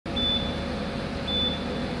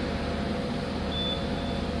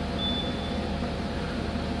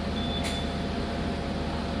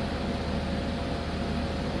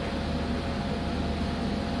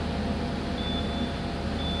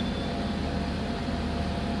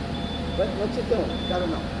What's it doing? Gotta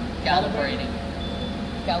know. Calibrating.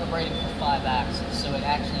 Calibrating for 5 axes, so it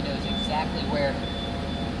actually knows exactly where,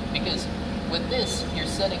 because with this, you're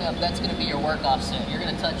setting up, that's going to be your work offset. You're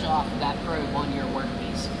going to touch off that probe on your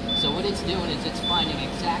workpiece. So what it's doing is it's finding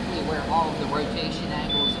exactly where all of the rotation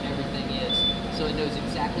angles and everything is. So it knows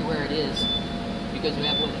exactly where it is, because we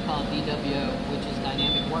have what we call DWO, which is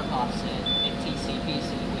dynamic work offset, and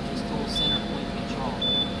TCPC, which is tool center point control.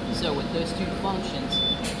 So with those two functions,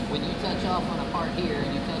 when you touch off on a part here,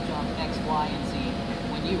 and you touch off X, Y, and Z,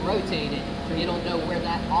 when you rotate it, it'll know where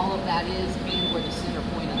all of that is and where the center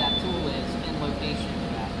point of that tool is in location to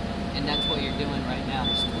that. And that's what you're doing right now,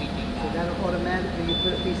 is tweaking that. So that'll automatically, you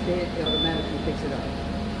put a piece there, it automatically picks it up.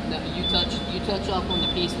 No, you touch off on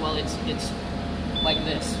the piece while it's like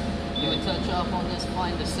this. You would touch off on this,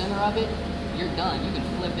 find the center of it, you're done. You can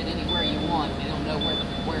flip it anywhere you want. It'll know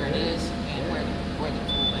where it is and where the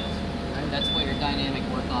tool is. That's what your dynamic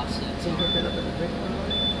work offsets Can you hook that are. up in the brick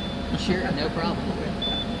one? Sure, no problem.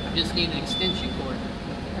 Just need an extension cord.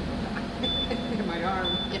 In my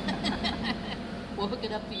arm. We'll hook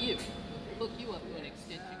it up to you.